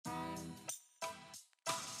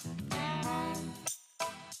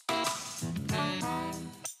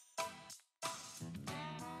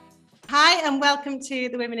Hi, and welcome to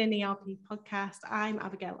the Women in ERP podcast. I'm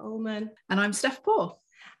Abigail Ullman. And I'm Steph Poor.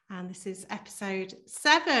 And this is episode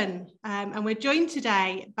 7. And we're joined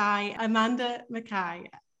today by Amanda McKay,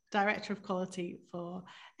 Director of Quality for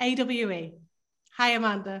AWE. Hi,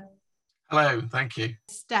 Amanda. Hello, thank you.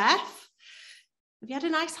 Steph, have you had a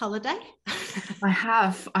nice holiday? I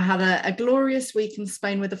have. I had a glorious week in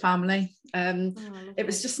Spain with the family. It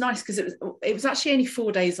was just nice because it was actually only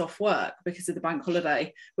 4 days off work because of the bank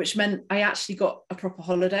holiday, which meant I actually got a proper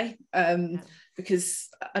holiday because,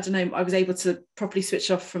 I don't know, I was able to properly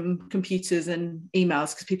switch off from computers and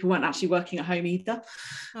emails because people weren't actually working at home either.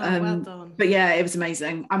 Well done. But yeah, it was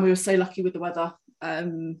amazing. And we were so lucky with the weather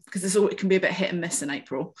because it can be a bit hit and miss in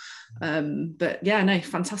April. But yeah, no,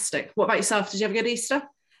 fantastic. What about yourself? Did you have a good Easter?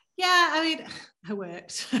 Yeah, I mean, I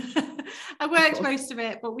worked. I worked most of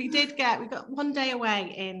it, but we got 1 day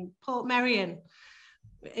away in Portmeirion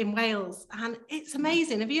in Wales, and it's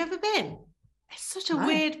amazing. Have you ever been? It's such a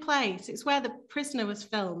weird place. It's where The Prisoner was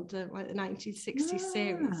filmed, like the 1960s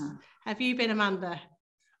series. Have you been, Amanda?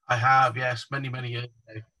 I have, yes, many years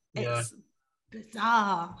ago. It's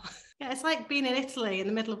bizarre. Yeah, it's like being in Italy in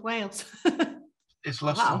the middle of Wales. It's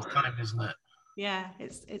lost in time, isn't it? Yeah,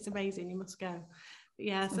 it's amazing. You must go.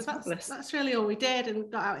 Yeah, so that's really all we did,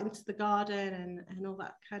 and got out into the garden and all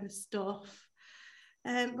that kind of stuff.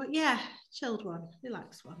 But yeah, chilled one,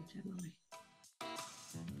 relaxed one generally.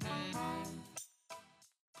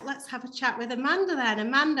 Let's have a chat with Amanda then.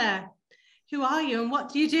 Amanda, who are you and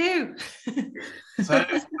what do you do? So,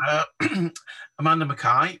 Amanda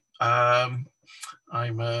McKay. I'm I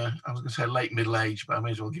was going to say late middle age, but I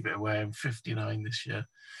may as well give it away. I'm 59 this year.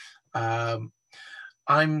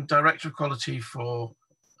 I'm Director of Quality for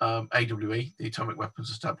AWE, the Atomic Weapons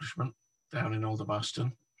Establishment, down in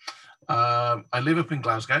Aldermaston. I live up in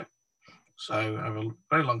Glasgow, so I have a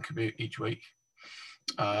very long commute each week.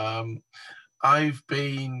 I've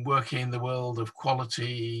been working in the world of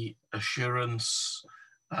quality assurance,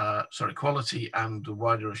 quality and the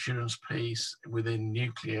wider assurance piece within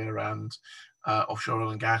nuclear and offshore oil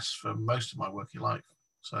and gas for most of my working life.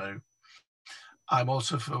 So I'm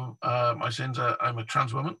also, for my sins, I'm a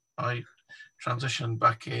trans woman. I transitioned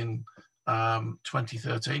back in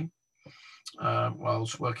 2013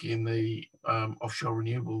 whilst working in the offshore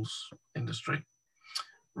renewables industry.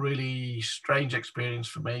 Really strange experience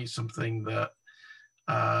for me, something that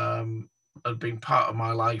had been part of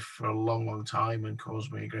my life for a long time and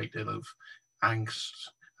caused me a great deal of angst,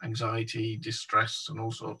 anxiety, distress and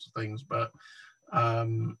all sorts of things. But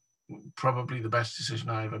probably the best decision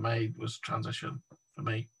I ever made was transition for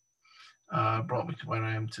me. Brought me to where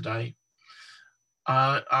I am today.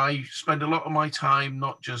 I spend a lot of my time,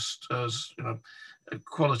 not just as,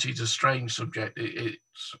 quality is a strange subject.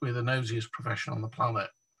 It's we're the nosiest profession on the planet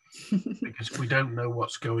because if we don't know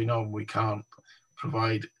what's going on, we can't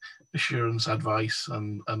provide assurance, advice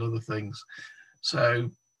and other things. So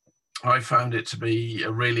I found it to be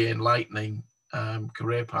a really enlightening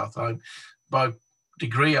career path. By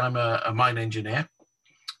degree, I'm a mine engineer.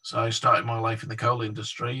 So I started my life in the coal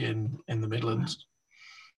industry in the Midlands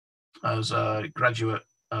as a graduate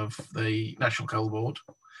of the National Coal Board.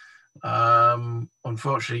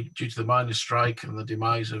 Unfortunately, due to the miners' strike and the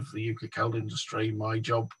demise of the UK coal industry, my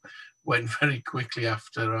job went very quickly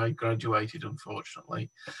after I graduated, unfortunately.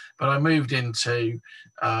 But I moved into,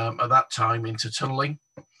 at that time, into tunnelling,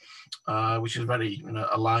 which is a very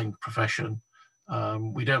aligned profession.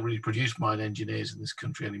 We don't really produce mine engineers in this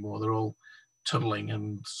country anymore. They're all tunnelling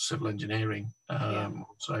and civil engineering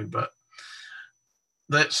also. But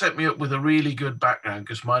that set me up with a really good background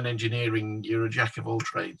because mine engineering, you're a jack of all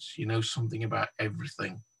trades. You know something about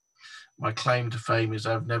everything. My claim to fame is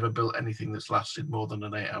I've never built anything that's lasted more than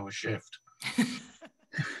an 8-hour shift.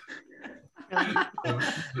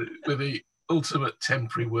 With the ultimate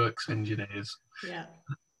temporary works engineers. Yeah.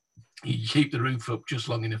 You keep the roof up just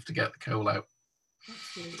long enough to get the coal out.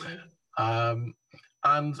 Absolutely.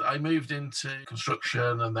 And I moved into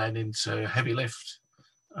construction and then into heavy lift.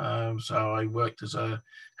 So I worked as a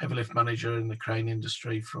heavy lift manager in the crane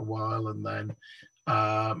industry for a while and then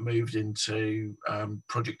moved into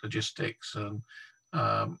project logistics and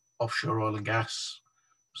offshore oil and gas.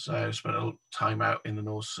 So I spent a lot of time out in the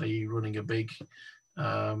North Sea running a big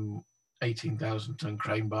 18,000 ton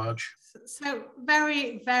crane barge. So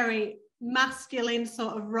very, very masculine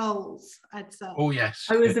sort of roles, I'd say. Oh yes.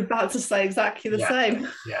 I was about to say exactly the same.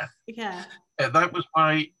 Yeah. Yeah. That was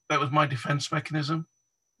my defense mechanism.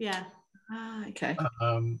 Yeah. Okay.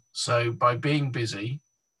 So by being busy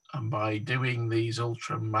and by doing these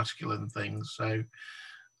ultra masculine things, so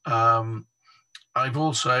I've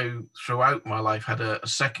also throughout my life had a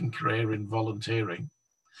second career in volunteering.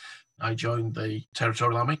 I joined the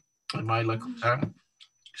Territorial Army in my local town.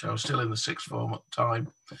 So I was still in the sixth form at the time.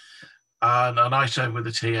 And I served with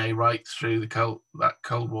the TA right through that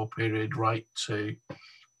Cold War period, right to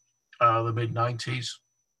the mid-90s,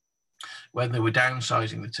 when they were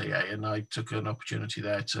downsizing the TA, and I took an opportunity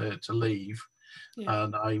there to leave. Yeah.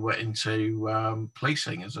 And I went into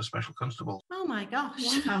policing as a special constable. Oh my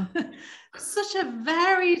gosh. Wow. Such a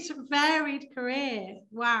varied career.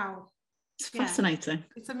 Wow. It's fascinating.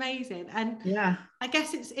 Yeah. It's amazing. And yeah, I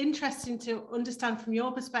guess it's interesting to understand from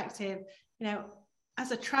your perspective, you know,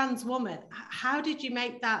 as a trans woman, how did you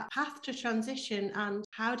make that path to transition, and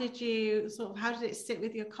how did it sit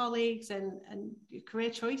with your colleagues and your career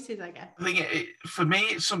choices, I guess? I think for me,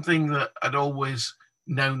 it's something that I'd always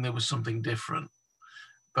known there was something different.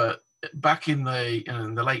 But back in the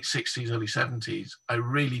late 60s, early 70s, I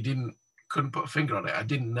really couldn't put a finger on it. I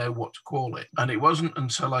didn't know what to call it. And it wasn't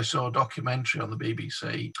until I saw a documentary on the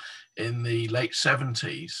BBC in the late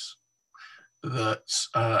 70s that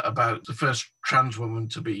about the first trans woman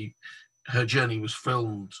her journey was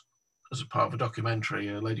filmed as a part of a documentary,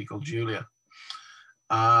 a lady called Julia.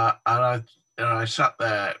 And I sat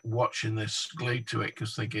there watching this, glued to it,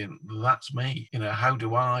 because thinking, that's me. You know, how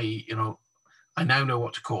do I now know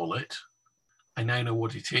what to call it. I now know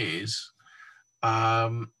what it is.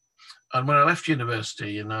 And when I left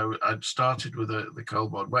university, you know, I'd started with the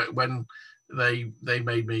Cold War. When they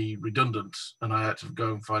made me redundant and I had to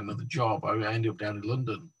go and find another job, I ended up down in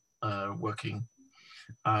London working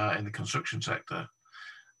in the construction sector.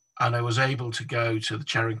 And I was able to go to the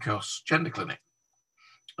Charing Cross Gender Clinic.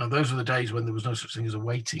 And those were the days when there was no such thing as a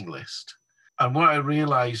waiting list. And what I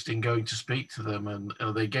realized in going to speak to them, and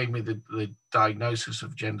they gave me the diagnosis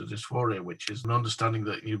of gender dysphoria, which is an understanding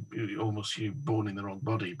that you're born in the wrong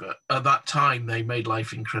body. But at that time, they made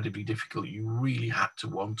life incredibly difficult. You really had to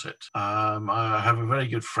want it. I have a very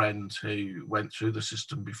good friend who went through the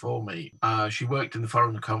system before me. She worked in the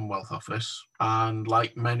Foreign and Commonwealth Office. And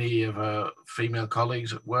like many of her female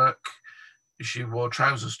colleagues at work, she wore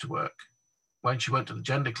trousers to work. When she went to the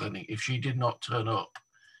gender clinic, if she did not turn up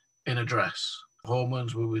in a dress,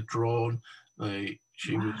 hormones were withdrawn,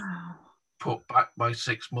 she was put back by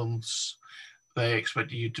 6 months. They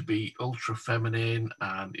expected you to be ultra feminine,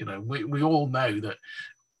 and you know, we all know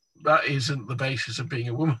that isn't the basis of being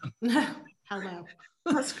a woman. Hello.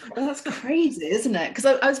 That's crazy, isn't it? Because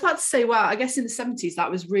I was about to say, wow, I guess in the 70s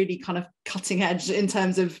that was really kind of cutting edge in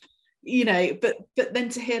terms of, you know, but then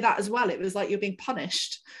to hear that as well, it was like you're being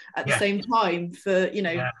punished at the same time for, you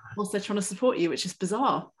know, whilst they're trying to support you, which is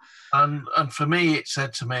bizarre. And for me, it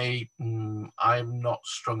said to me, I'm not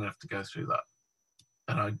strong enough to go through that.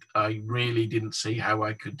 And I really didn't see how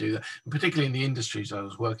I could do that, and particularly in the industries I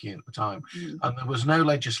was working in at the time. And there was no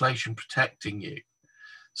legislation protecting you.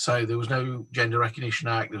 So there was no Gender Recognition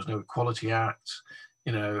Act, there was no Equality Act,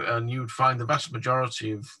 you know, and you would find the vast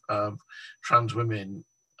majority of trans women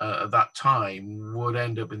at that time would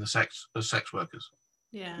end up in the sex workers.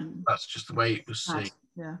 Yeah. That's just the way it was seen.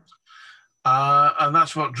 Yeah. And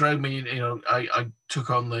that's what drove me. You know, I took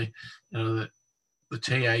on the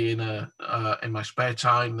TA in my spare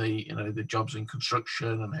time. The jobs in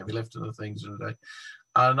construction and heavy lifting and things in a day,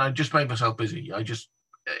 and I just made myself busy.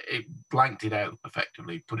 It blanked it out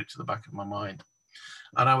effectively, put it to the back of my mind.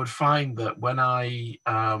 And I would find that when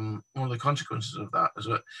one of the consequences of that is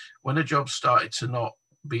that when a job started to not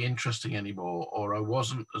be interesting anymore, or I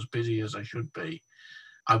wasn't as busy as I should be,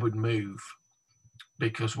 I would move.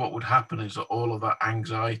 Because what would happen is that all of that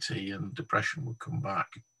anxiety and depression would come back.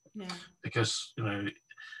 Yeah. Because, you know,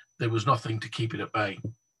 there was nothing to keep it at bay.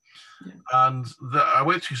 Yeah. And I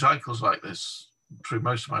went through cycles like this through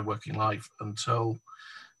most of my working life until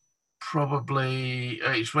probably,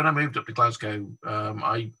 it's when I moved up to Glasgow.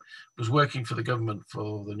 I was working for the government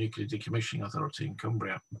for the Nuclear Decommissioning Authority in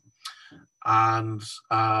Cumbria. And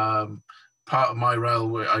part of my role,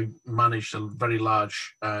 where I managed a very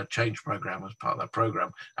large change program. As part of that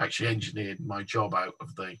program, I actually engineered my job out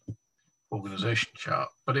of the organisation chart.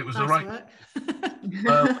 But it was the right.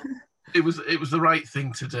 It was the right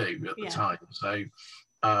thing to do at the time. So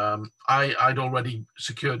I'd already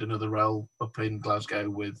secured another role up in Glasgow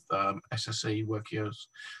with SSE, working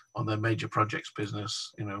on their major projects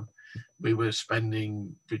business. You know, we were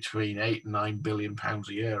spending between £8 and £9 billion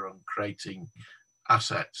a year on creating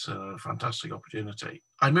assets. A fantastic opportunity.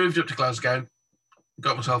 I moved up to Glasgow,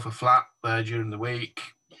 got myself a flat there during the week,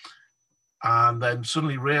 and then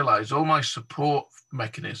suddenly realised all my support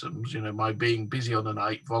mechanisms, you know, my being busy on the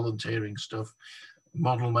night, volunteering stuff,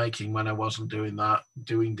 model making when I wasn't doing that,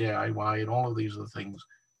 doing DIY and all of these other things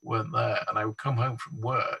weren't there. And I would come home from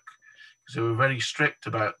work because they were very strict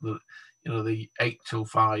about the 8 till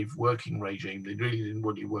 5 working regime. They really didn't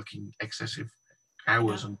want you working excessive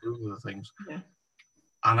hours and doing other things. Yeah.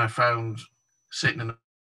 And I found sitting in a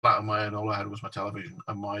flat on my own, all I had was my television,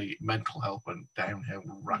 and my mental health went downhill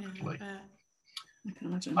rapidly. Yeah, I can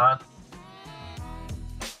imagine.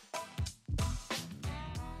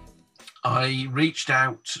 I reached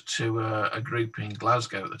out to a group in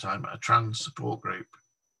Glasgow at the time, a trans support group,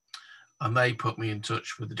 and they put me in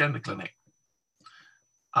touch with the gender clinic.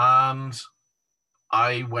 And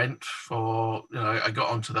I went for, I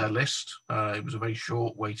got onto their list. It was a very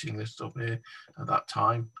short waiting list up here at that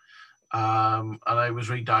time. And I was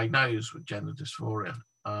re-diagnosed with gender dysphoria,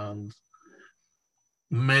 and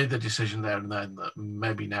made the decision there and then that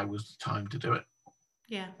maybe now was the time to do it.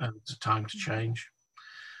 Yeah. And it's time to change.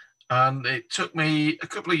 And it took me a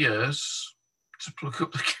couple of years to pluck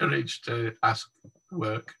up the courage to ask for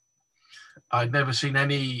work. I'd never seen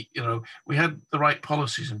any, we had the right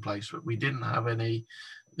policies in place, but we didn't have any,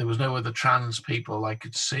 there was no other trans people I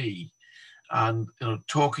could see. And,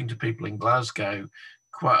 talking to people in Glasgow,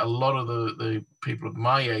 quite a lot of the people of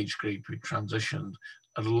my age group who transitioned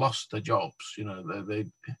had lost their jobs. They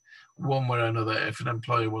one way or another, if an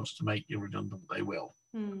employer wants to make you redundant, they will.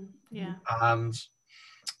 Yeah. And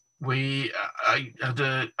I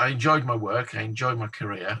enjoyed my work. I enjoyed my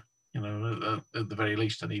career. At the very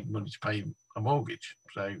least, I need money to pay a mortgage.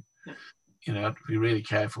 So, I have to be really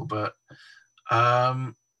careful. But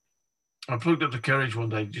I plugged up the courage one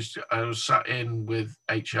day. I was sat in with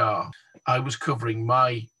HR. I was covering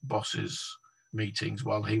my boss's meetings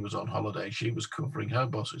while he was on holiday. She was covering her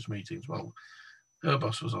boss's meetings while her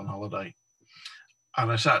boss was on holiday.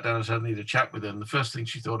 And I sat down and said, I need a chat with her. And the first thing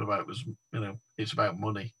she thought about was, it's about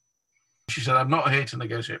money. She said, I'm not here to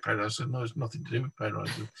negotiate pay rises. I said, no, it's nothing to do with pay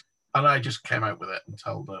rises. And I just came out with it and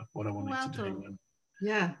told her what I wanted to do.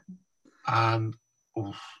 Yeah. And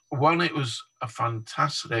one, it was a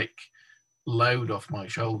fantastic load off my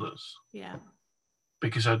shoulders. Yeah.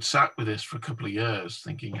 Because I'd sat with this for a couple of years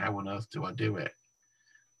thinking, how on earth do I do it?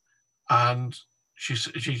 And she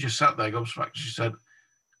just sat there gobsmacked. She said,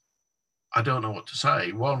 I don't know what to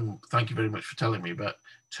say. One, thank you very much for telling me. But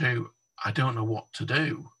two, I don't know what to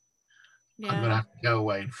do. Yeah. I'm going to have to go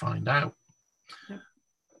away and find out.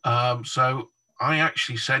 Yeah. So I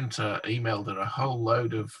actually emailed her a whole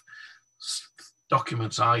load of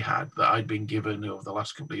documents I had that I'd been given over the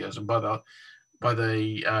last couple of years, and by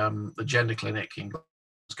the gender clinic in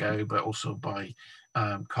Glasgow, but also by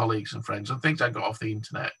colleagues and friends, and things I got off the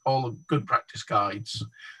internet, all the good practice guides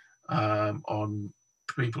on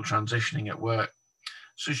people transitioning at work.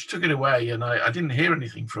 So she took it away, and I didn't hear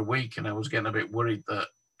anything for a week, and I was getting a bit worried that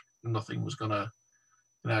nothing was gonna,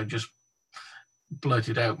 just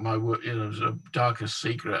blurted out my sort of darkest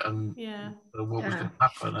secret and what was going to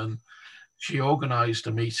happen. And she organised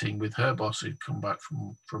a meeting with her boss who'd come back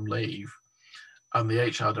from leave, and the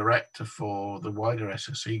HR director for the wider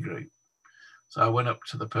SSE group. So I went up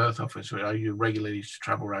to the Perth office where I regularly used to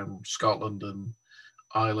travel around Scotland and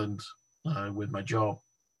Ireland with my job.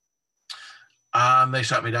 And they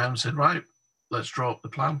sat me down and said, right, let's draw up the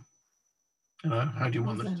plan. How do you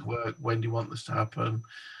want this to work? When do you want this to happen?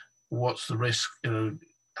 What's the risk?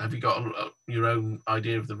 Have you got your own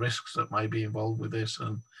idea of the risks that may be involved with this?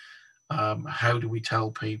 And how do we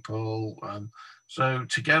tell people? So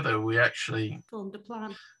together we actually formed a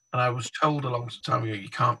plan. And I was told a long time ago, you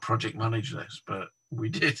can't project manage this, but we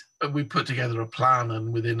did. We put together a plan,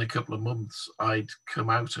 and within a couple of months, I'd come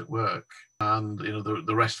out at work, and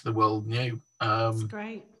the rest of the world knew. That's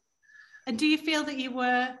great. And do you feel that you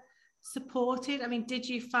were supported? I mean, did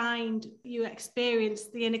you find you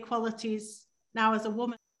experienced the inequalities now as a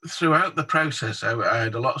woman? Throughout the process, I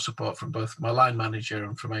had a lot of support from both my line manager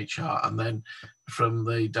and from HR, and then from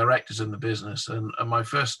the directors in the business. And my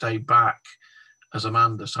first day back as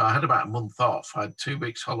Amanda, so I had about a month off. I had 2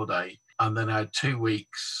 weeks holiday, and then I had 2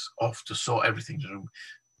 weeks off to sort everything,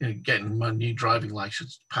 getting my new driving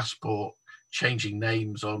license, passport, changing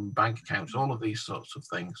names on bank accounts, all of these sorts of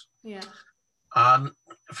things. Yeah. And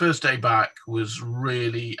first day back was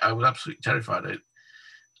really, I was absolutely terrified.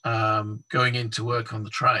 Going into work on the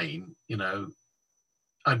train,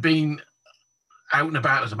 I've been out and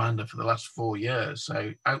about as Amanda for the last 4 years.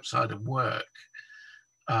 So outside of work,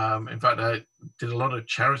 in fact, I did a lot of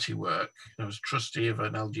charity work. I was trustee of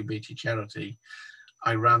an LGBT charity.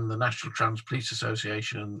 I ran the National Trans Police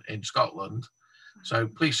Association in Scotland. So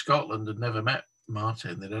Police Scotland had never met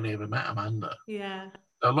Martin. They'd only ever met Amanda. Yeah.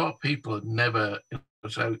 A lot of people had never,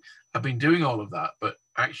 so I've been doing all of that, but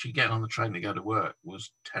actually getting on the train to go to work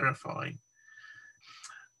was terrifying.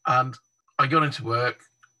 And I got into work.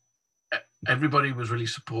 Everybody was really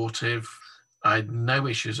supportive. I had no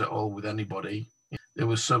issues at all with anybody. There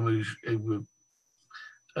was some who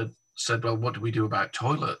said, well, what do we do about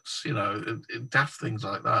toilets? You know, daft things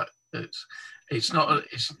like that. It's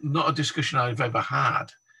not a discussion I've ever had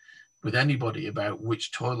with anybody about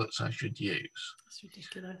which toilets I should use. That's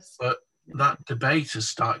ridiculous. But that debate has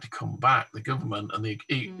started to come back. The government and the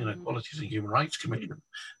Equalities and Human Rights Commission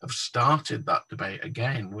have started that debate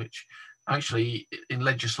again, which actually, in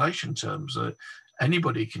legislation terms,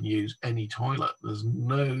 anybody can use any toilet. There's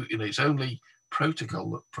no, it's only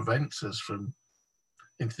protocol that prevents us from,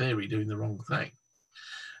 in theory, doing the wrong thing.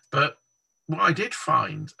 But what I did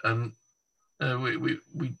find, and we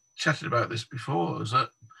chatted about this before, is that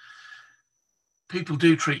people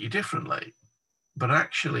do treat you differently. But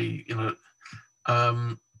actually,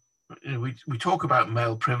 we talk about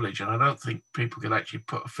male privilege, and I don't think people can actually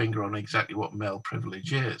put a finger on exactly what male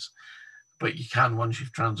privilege is. But you can once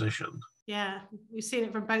you've transitioned. Yeah, we've seen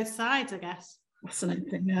it from both sides, I guess.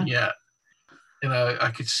 Fascinating, yeah. Yeah. I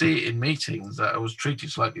could see it in meetings that I was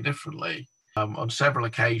treated slightly differently. On several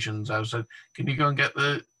occasions, I was said, can you go and get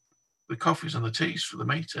the coffees and the teas for the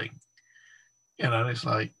meeting? And it's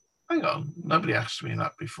like, hang on, nobody asked me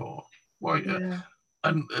that before. Why? Yeah.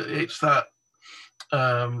 And it's that,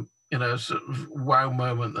 sort of wow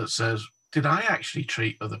moment that says, did I actually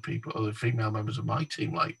treat other people, other female members of my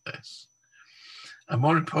team like this? And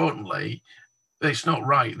more importantly, it's not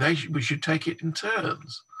right. We should take it in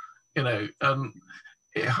turns, and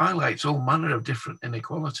it highlights all manner of different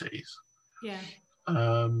inequalities. Yeah.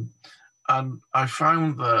 And I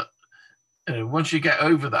found that once you get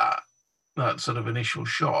over that sort of initial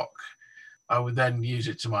shock, I would then use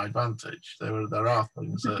it to my advantage. There are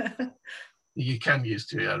things that you can use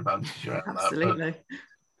to your advantage around Absolutely.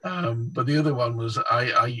 that. But the other one was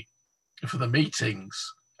I for the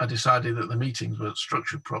meetings, I decided that the meetings weren't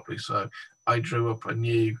structured properly. So I drew up a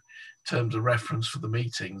new terms of reference for the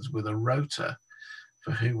meetings with a rota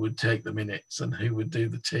for who would take the minutes and who would do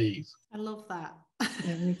the teas. I love that.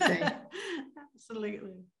 Yeah, me too.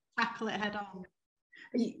 Absolutely. Tackle it head on.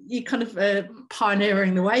 You kind of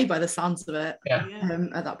pioneering the way by the sounds of it. Yeah.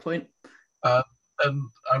 At that point. And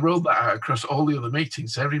I rolled that out across all the other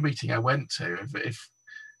meetings. So every meeting I went to, if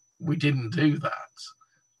we didn't do that,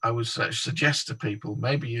 I would suggest to people,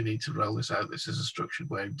 maybe you need to roll this out. This is a structured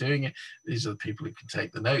way of doing it. These are the people who can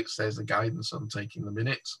take the notes. There's the guidance on taking the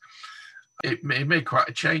minutes. It made quite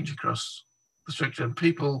a change across the structure. And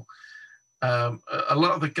people, a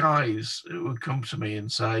lot of the guys would come to me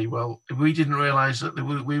and say, well, we didn't realize that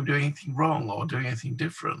we were doing anything wrong or doing anything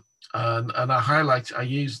different. And I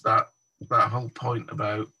used that whole point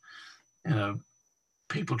about,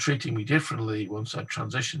 people treating me differently once I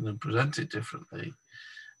transitioned and presented differently,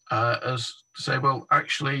 as to say, well,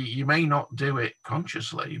 actually, you may not do it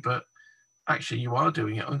consciously, but actually you are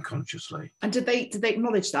doing it unconsciously. And did they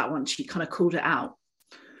acknowledge that once you kind of called it out?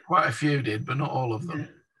 Quite a few did, but not all of them.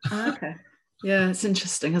 Yeah. Okay. Yeah, it's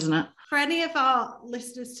interesting, isn't it? For any of our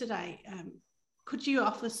listeners today, could you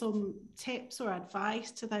offer some tips or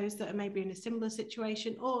advice to those that are maybe in a similar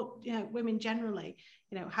situation, or women generally?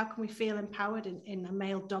 How can we feel empowered in a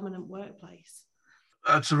male dominant workplace?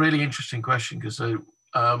 That's a really interesting question, because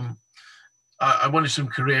I wanted some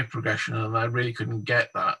career progression and I really couldn't get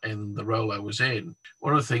that in the role I was in.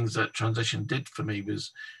 One of the things that transition did for me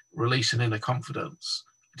was release an inner confidence.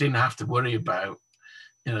 I didn't have to worry about,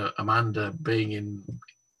 Amanda being in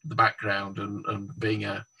the background and being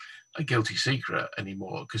a guilty secret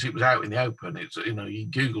anymore, because it was out in the open. It's, you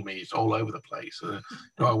Google me, it's all over the place,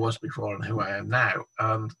 who I was before and who I am now.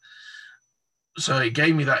 And so it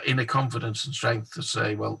gave me that inner confidence and strength to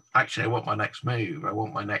say, well, actually, I want my next move. I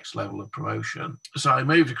want my next level of promotion. So I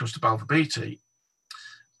moved across to Balfour Beatty,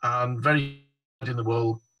 and very in the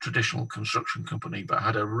world, traditional construction company, but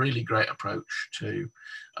had a really great approach to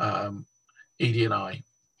ED&I,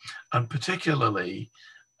 and particularly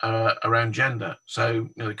around gender. So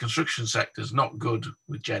the construction sector is not good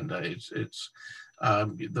with gender. It's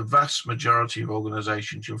the vast majority of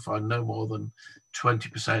organisations, you'll find no more than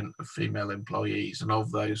 20% of female employees, and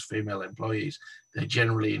of those female employees, they're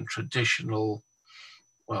generally in traditional,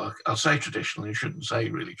 well, I'll say traditional, you shouldn't say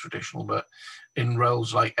really traditional, but in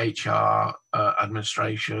roles like HR,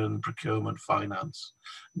 administration, procurement, finance,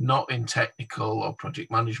 not in technical or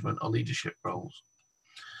project management or leadership roles.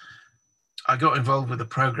 I got involved with a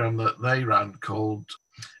program that they ran called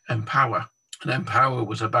Empower. And Empower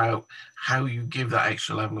was about how you give that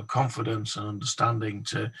extra level of confidence and understanding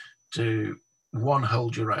to one,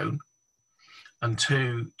 hold your own, and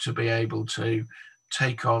two, to be able to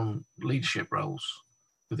take on leadership roles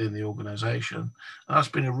within the organisation. And that's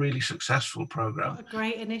been a really successful program. What a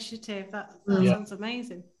great initiative. That sounds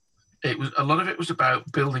amazing. a lot of it was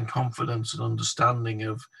about building confidence and understanding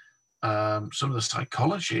of some of the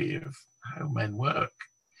psychology of how men work,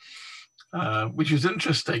 which is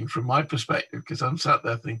interesting from my perspective, because I'm sat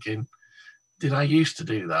there thinking, did I used to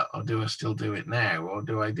do that, or do I still do it now, or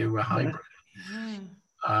do I do a hybrid? Yeah.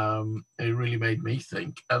 It really made me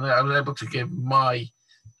think, and I was able to give my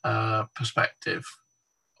perspective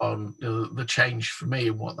on the change for me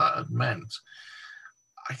and what that had meant.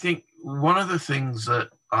 I think one of the things that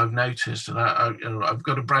I've noticed, and I've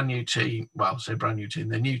got a brand new team, well, I say brand new team,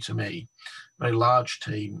 they're new to me, very large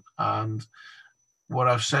team, and what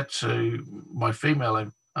I've said to my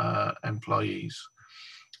female employees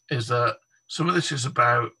is that some of this is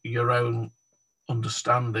about your own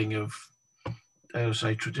understanding of,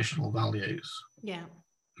 say, traditional values. Yeah.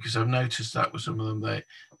 Because I've noticed that with some of them,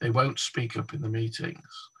 they won't speak up in the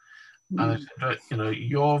meetings. And I said,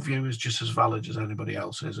 your view is just as valid as anybody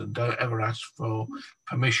else's, and don't ever ask for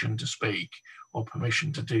permission to speak or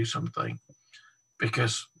permission to do something,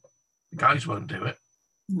 because the guys won't do it.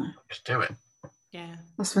 No. Just do it. Yeah.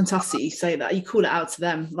 That's fantastic. You say that, you call it out to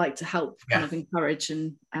them, like to help kind of encourage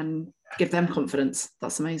and give them confidence.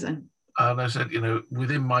 That's amazing. And I said,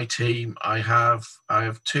 within my team, I have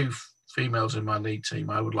 2 females in my lead team.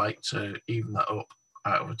 I would like to even that up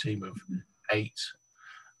out of a team of 8.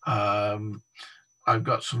 I've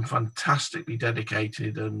got some fantastically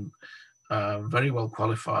dedicated and very well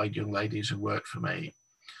qualified young ladies who work for me.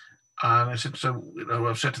 And I said, so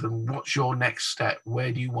I've said to them, what's your next step?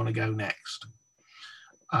 Where do you want to go next?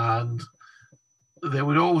 And they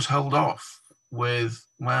would always hold off with,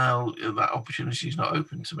 well, that opportunity is not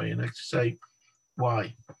open to me. And I say,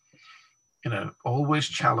 why? Always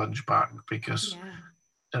challenge back, because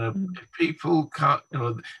if people can't,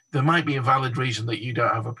 there might be a valid reason that you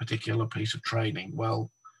don't have a particular piece of training. Well,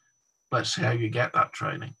 let's see how you get that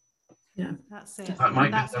training. Yeah, that's it. That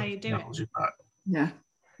might that's be how you do it. Yeah.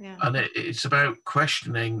 Yeah. And it's about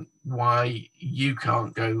questioning why you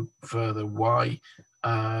can't go further, why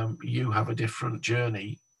you have a different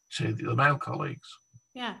journey to the male colleagues.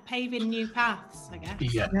 Yeah, paving new paths, I guess.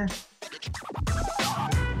 Yeah.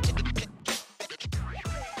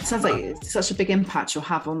 It sounds like it's such a big impact you'll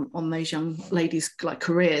have on those young ladies' like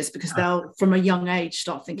careers, because they'll from a young age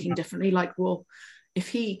start thinking differently, like, well, if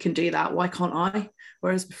he can do that, why can't I?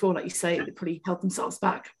 Whereas before, like you say, they probably held themselves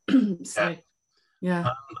back. So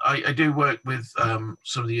I do work with some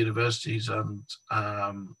of the universities, and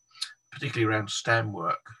particularly around STEM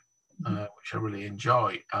work, which I really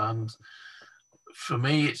enjoy. And for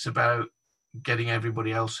me, it's about getting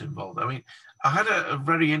everybody else involved. I mean, I had a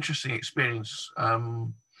very interesting experience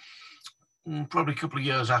probably a couple of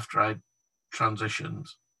years after I transitioned.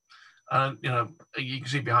 And you can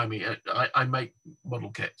see behind me, I make model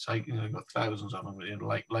kits. I've got thousands of them.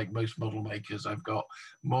 Like most model makers, I've got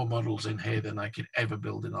more models in here than I could ever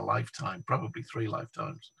build in a lifetime, probably 3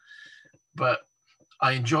 lifetimes. But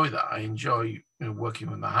I enjoy that. I enjoy working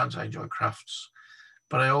with my hands. I enjoy crafts,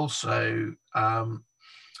 but I also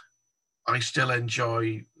I still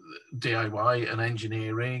enjoy DIY and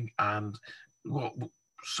engineering, and what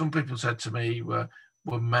some people said to me were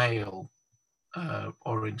male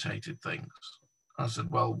orientated things. I said,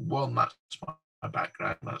 well, 1, that's my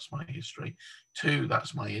background, that's my history. 2,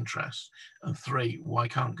 that's my interest. And 3, why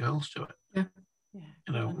can't girls do it?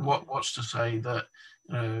 What's to say that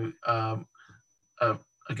a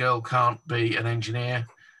girl can't be an engineer,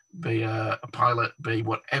 be a pilot, be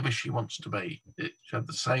whatever she wants to be? She had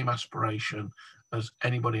the same aspiration as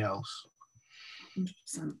anybody else.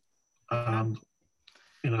 100%.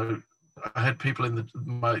 And I had people in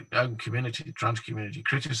my own community, the trans community,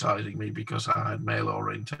 criticizing me because I had male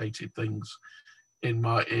orientated things in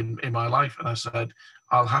my life. And I said,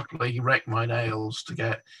 I'll happily wreck my nails to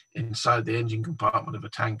get inside the engine compartment of a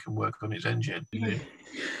tank and work on its engine.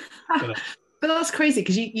 But that's crazy,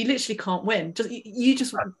 because you literally can't win. You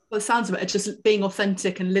just, the sounds of it, it's just being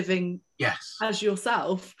authentic and living as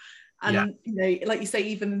yourself. And like you say,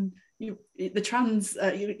 even the trans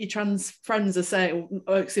your trans friends are saying,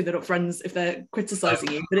 obviously they're not friends if they're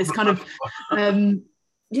criticizing you, but it's kind of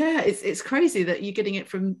it's crazy that you're getting it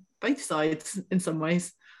from both sides in some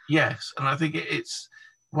ways. Yes, and I think it's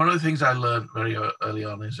one of the things I learned very early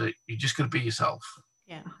on is that you just got to be yourself.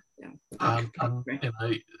 And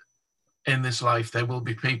in this life there will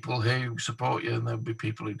be people who support you and there'll be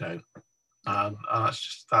people who don't, and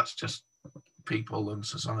that's just people and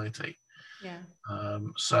society.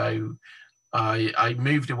 So I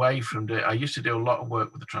moved away from it. I used to do a lot of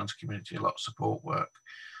work with the trans community, a lot of support work,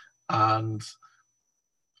 and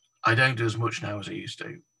I don't do as much now as I used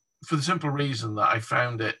to, for the simple reason that I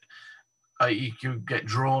found it you could get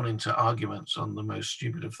drawn into arguments on the most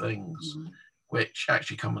stupid of things, which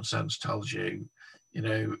actually common sense tells you, you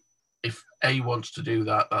know, if A wants to do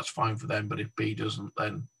that, that's fine for them, but if B doesn't,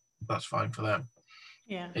 then that's fine for them.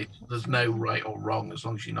 Yeah. There's no right or wrong as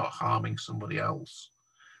long as you're not harming somebody else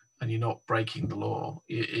and you're not breaking the law.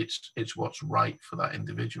 It's what's right for that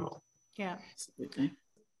individual. Yeah. Absolutely.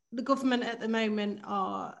 The government at the moment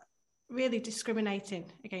are really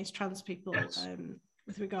discriminating against trans people. Yes.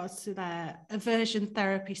 With regards to their aversion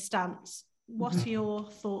therapy stance. What are your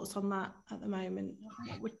thoughts on that at the moment?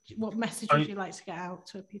 What message would you like to get out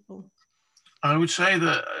to people? I would say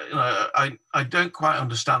that, you know, I don't quite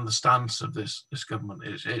understand the stance of this government.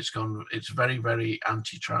 It's very, very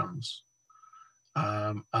anti-trans,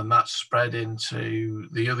 and that's spread into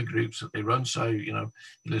the other groups that they run. So, you know,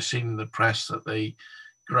 you'll have seen in the press that the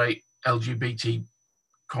great LGBT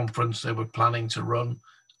conference they were planning to run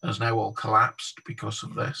has now all collapsed because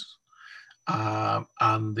of this.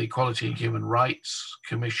 And the Equality and Human Rights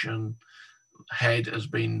Commission head has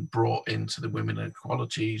been brought into the Women and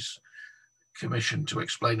Equalities Commission to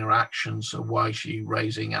explain her actions. So why is she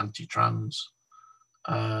raising anti-trans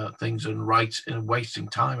things and wasting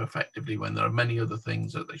time effectively when there are many other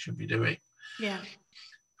things that they should be doing? Yeah.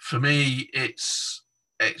 For me, it's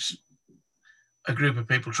a group of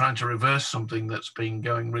people trying to reverse something that's been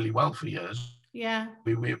going really well for years. Yeah.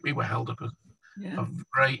 We were held up as a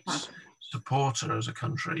great supporter as a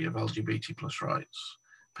country of LGBT plus rights,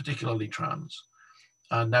 particularly trans,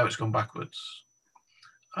 and now it's gone backwards.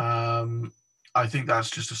 I think that's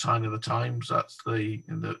just a sign of the times. That's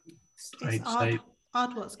it's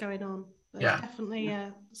odd what's going on. There's definitely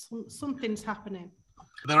something's happening.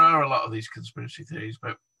 There are a lot of these conspiracy theories,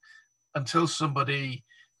 but until somebody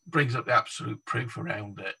brings up the absolute proof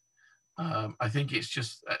around it, I think it's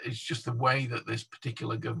just the way that this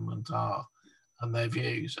particular government are and their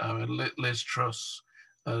views. I mean, Liz Truss,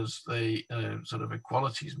 as the sort of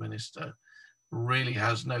equalities minister, really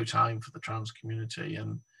has no time for the trans community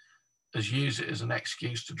and has used it as an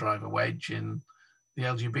excuse to drive a wedge in the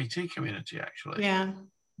LGBT community. Actually, yeah,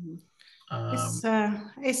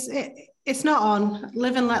 it's not on.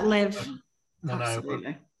 Live and let live. No,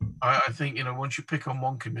 absolutely. I think, you know, once you pick on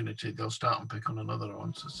one community, they'll start and pick on another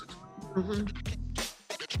one.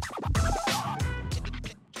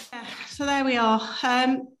 So there we are.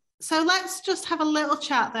 So let's just have a little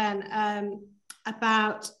chat then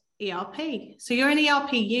about ERP. So you're an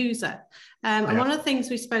ERP user. And one of the things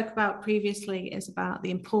we spoke about previously is about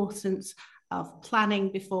the importance of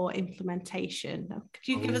planning before implementation. Could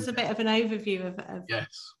you give us a bit of an overview of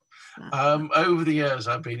Yes. Over the years,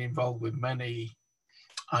 I've been involved with many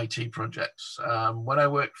IT projects. When I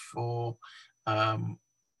worked for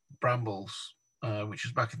Brambles, which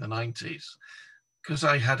was back in the 90s, because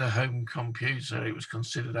I had a home computer, it was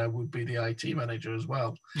considered I would be the IT manager as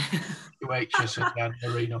well, UHS and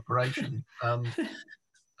marine operation.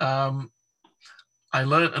 I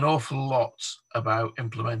learned an awful lot about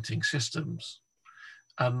implementing systems.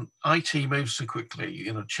 And IT moves so quickly,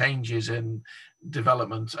 you know, changes in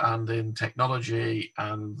development and in technology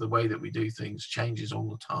and the way that we do things changes all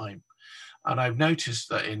the time. And I've noticed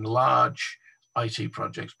that in large IT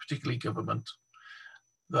projects, particularly government,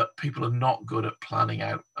 that people are not good at planning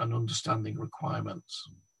out and understanding requirements.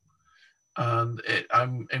 And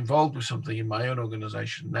I'm involved with something in my own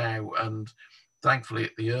organization now, and thankfully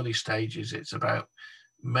at the early stages, it's about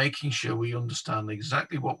making sure we understand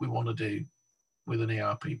exactly what we want to do with an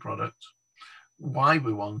ERP product, why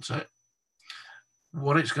we want it,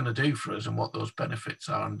 what it's going to do for us and what those benefits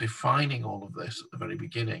are, and defining all of this at the very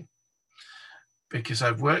beginning. Because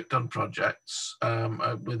I've worked on projects in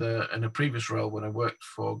a previous role when I worked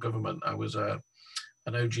for government, I was an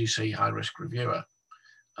OGC high-risk reviewer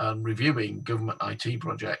and reviewing government IT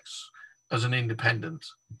projects as an independent.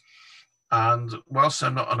 And whilst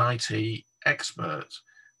I'm not an IT expert,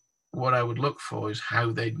 what I would look for is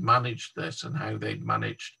how they'd managed this and how they'd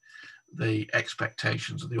managed the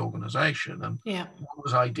expectations of the organization. And one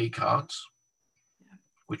was ID cards,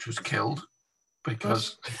 which was killed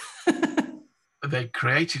because they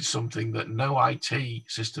created something that no IT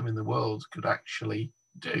system in the world could actually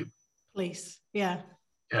do. Police,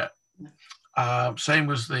 same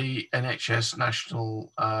was the NHS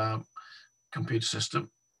National Computer System,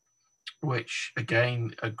 which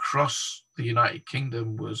again across the United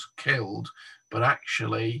Kingdom was killed, but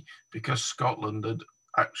actually because Scotland had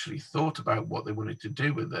actually thought about what they wanted to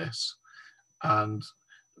do with this and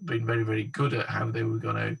been very, very good at how they were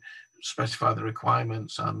going to specify the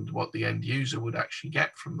requirements and what the end user would actually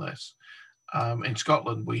get from this. In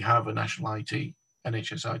Scotland, we have a national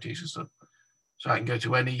NHS IT system. So I can go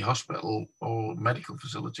to any hospital or medical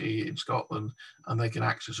facility in Scotland and they can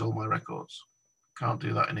access all my records. Can't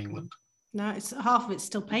do that in England. No, it's half of it's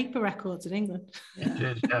still paper records in England. Yeah. It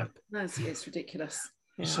is, yeah. No, it's ridiculous.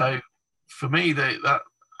 Yeah. So for me, that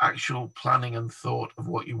actual planning and thought of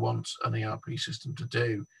what you want an ERP system to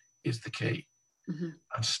do is the key,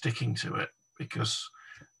 and sticking to it, because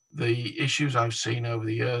the issues I've seen over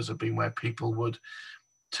the years have been where people would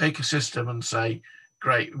take a system and say,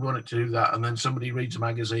 great, we want it to do that. And then somebody reads a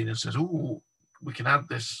magazine and says, oh, we can add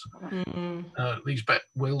this, these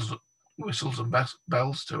whistles and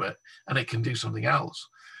bells to it, and it can do something else.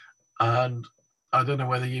 And I don't know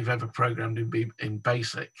whether you've ever programmed in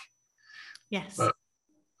BASIC. Yes. But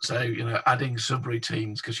so, adding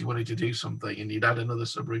subroutines because you wanted to do something, and you'd add another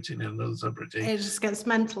subroutine and another subroutine. It just gets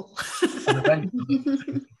mental. And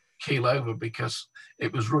eventually keel over because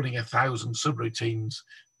it was running 1,000 subroutines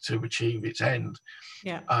to achieve its end.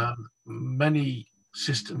 Yeah. Many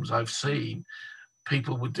systems I've seen,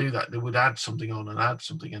 people would do that. They would add something on and add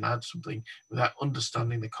something and add something without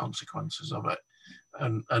understanding the consequences of it,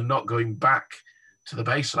 and not going back to the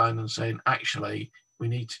baseline and saying, actually, we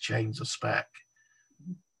need to change the spec.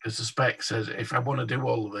 Because the spec says, if I want to do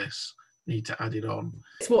all of this, I need to add it on.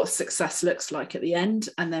 It's what success looks like at the end,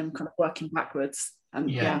 and then kind of working backwards. And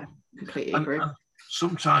yeah completely agree. And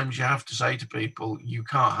sometimes you have to say to people, you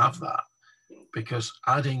can't have that, because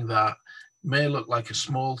adding that may look like a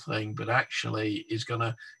small thing, but actually is going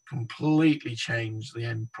to completely change the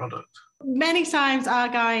end product. Many times our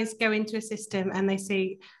guys go into a system and they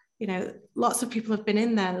see, lots of people have been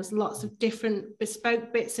in there. There's lots of different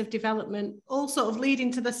bespoke bits of development, all sort of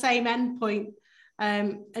leading to the same endpoint.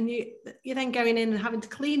 And you're then going in and having to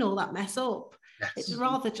clean all that mess up. Yes. It's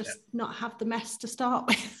rather just not have the mess to start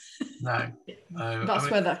with. No. That's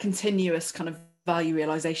where that continuous kind of value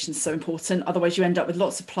realization is so important. Otherwise you end up with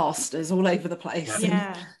lots of plasters all over the place.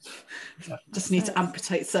 Yeah. Just need to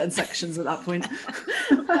amputate certain sections at that point.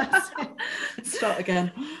 Start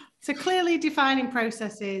again. So clearly defining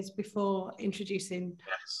processes before introducing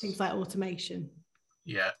things like automation.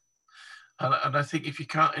 Yeah. And I think if you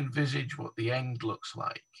can't envisage what the end looks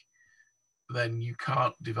like, then you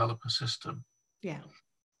can't develop a system. Yeah.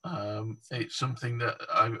 It's something that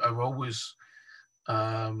I've always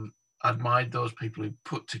admired those people who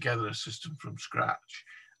put together a system from scratch,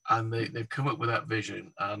 and they've come up with that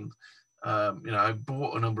vision. And I've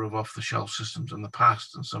bought a number of off-the-shelf systems in the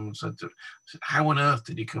past, and someone said, how on earth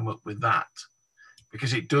did you come up with that?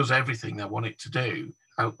 Because it does everything they want it to do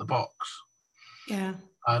out the box. Yeah.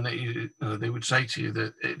 And they would say to you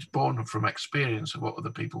that it's born from experience of what other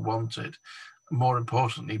people wanted. More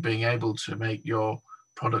importantly, being able to make your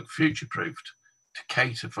product future-proofed to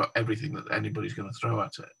cater for everything that anybody's going to throw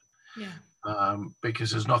at it. Yeah.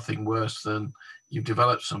 Because there's nothing worse than you've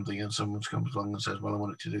developed something and someone comes along and says, well, I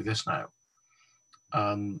want it to do this now.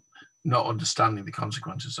 Not understanding the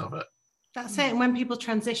consequences of it. That's it. And when people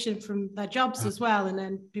transition from their jobs as well, and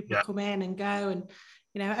then people come in and go, and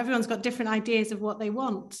everyone's got different ideas of what they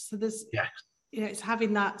want. So there's, it's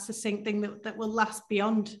having that succinct thing that will last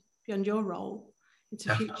beyond your role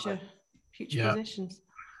into future positions.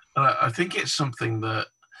 I think it's something that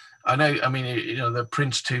the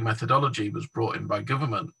Prince 2 methodology was brought in by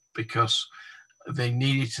government because they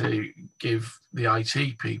needed to give the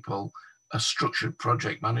IT people a structured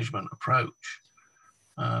project management approach.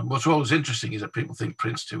 What's always interesting is that people think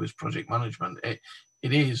Prince 2 is project management. It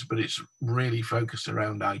is, but it's really focused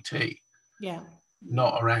around IT. Yeah.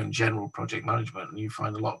 Not around general project management. And you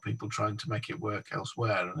find a lot of people trying to make it work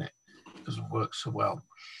elsewhere, and it doesn't work so well.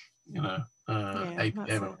 APM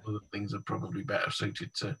and other things are probably better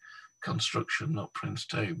suited to construction, not Prince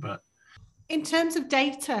 2. But in terms of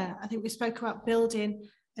data, I think we spoke about building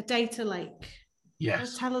a data lake.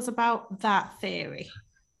 Yes. Tell us about that theory.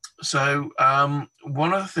 So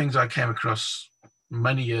one of the things I came across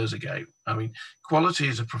many years ago, quality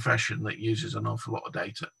is a profession that uses an awful lot of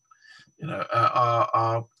data.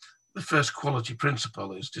 The first quality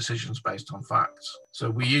principle is decisions based on facts. So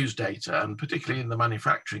we use data, and particularly in the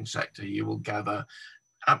manufacturing sector, you will gather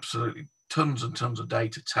absolutely tons and tons of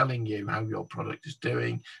data telling you how your product is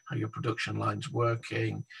doing, how your production line's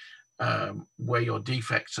working, where your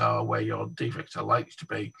defects are likely to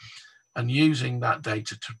be, and using that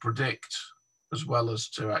data to predict as well as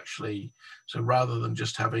to actually, so rather than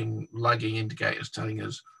just having lagging indicators telling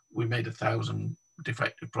us we made 1,000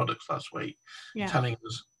 defective products last week, telling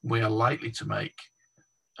us we are likely to make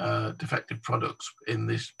defective products in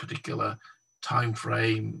this particular time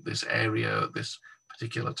frame, this area, this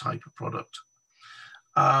particular type of product.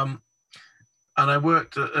 And I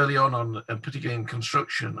worked early on, particularly in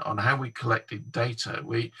construction, on how we collected data.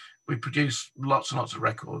 We we produce lots and lots of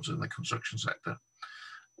records in the construction sector.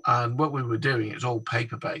 And what we were doing is all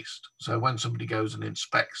paper-based. So when somebody goes and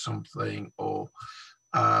inspects something or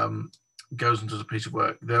goes and does a piece of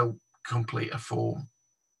work, they'll complete a form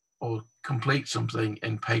or complete something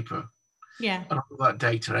in paper. Yeah. And all that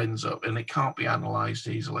data ends up, and it can't be analysed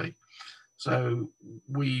easily. So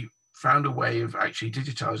we found a way of actually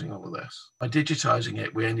digitizing all of this. By digitizing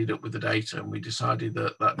it, we ended up with the data, and we decided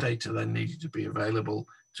that that data then needed to be available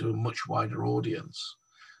to a much wider audience.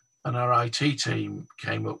 And our IT team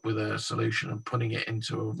came up with a solution of putting it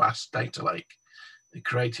into a vast data lake. They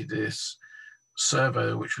created this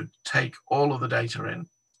server which would take all of the data in.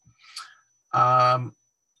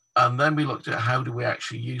 And then we looked at how do we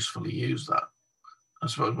actually usefully use that. I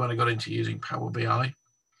suppose when I got into using Power BI.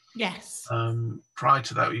 Yes. Prior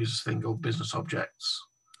to that, we used a thing called business objects.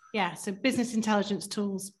 Yeah, so business intelligence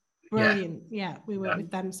tools, brilliant. Yeah, we work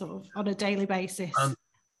with them sort of on a daily basis. And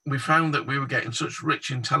we found that we were getting such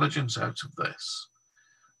rich intelligence out of this,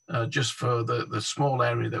 just for the small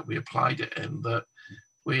area that we applied it in, that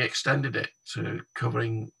we extended it to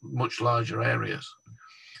covering much larger areas.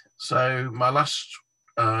 So my last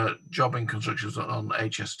job in construction was on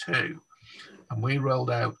HS2, and we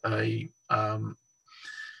rolled out a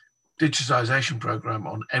digitization program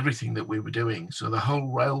on everything that we were doing. So the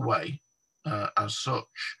whole railway as such,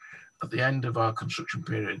 at the end of our construction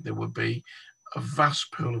period, there would be a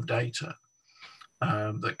vast pool of data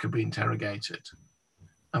that could be interrogated.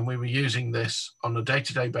 And we were using this on a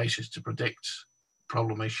day-to-day basis to predict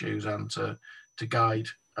problem issues and to guide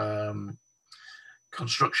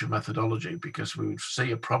construction methodology, because we would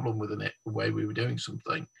see a problem within it, the way we were doing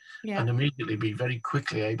something, and immediately be very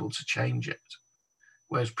quickly able to change it.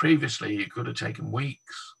 Whereas previously it could have taken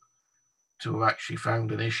weeks to have actually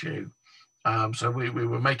found an issue. So we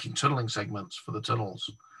were making tunneling segments for the tunnels.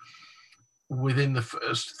 Within the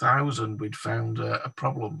first 1,000, we'd found a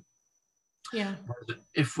problem. Yeah.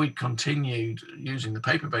 If we'd continued using the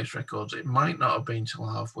paper-based records, it might not have been till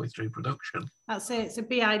halfway through production. That's it. So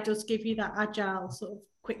BI does give you that agile, sort of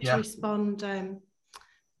quick to respond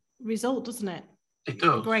result, doesn't it? It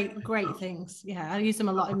does. Great things. Yeah, I use them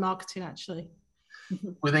a lot in marketing, actually.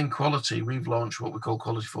 Within quality, we've launched what we call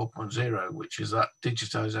Quality 4.0, which is that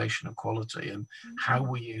digitization of quality and how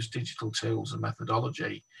we use digital tools and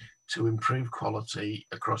methodology to improve quality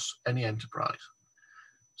across any enterprise.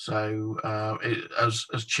 So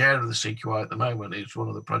as chair of the CQI at the moment, it's one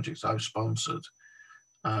of the projects I've sponsored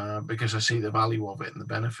because I see the value of it and the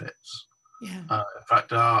benefits. Yeah. In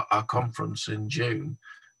fact, our conference in June,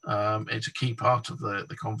 it's a key part of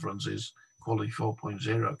the conference is Quality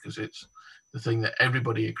 4.0, because it's the thing that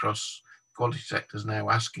everybody across quality sector is now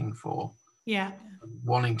asking for. Yeah.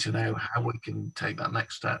 Wanting to know how we can take that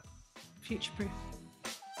next step. Future-proof.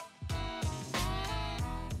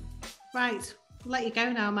 Right. I'll let you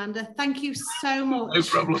go now, Amanda. Thank you so much. No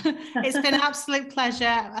problem. It's been an absolute pleasure.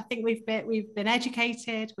 I think we've been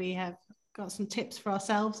educated. We have got some tips for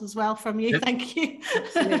ourselves as well from you. Yep. Thank you.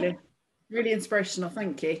 Absolutely. Really inspirational.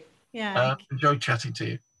 Thank you. Yeah. Enjoyed chatting to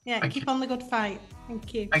you. Yeah. Keep on the good fight.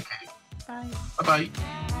 Thank you. Thank you. Bye.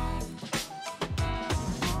 Bye-bye.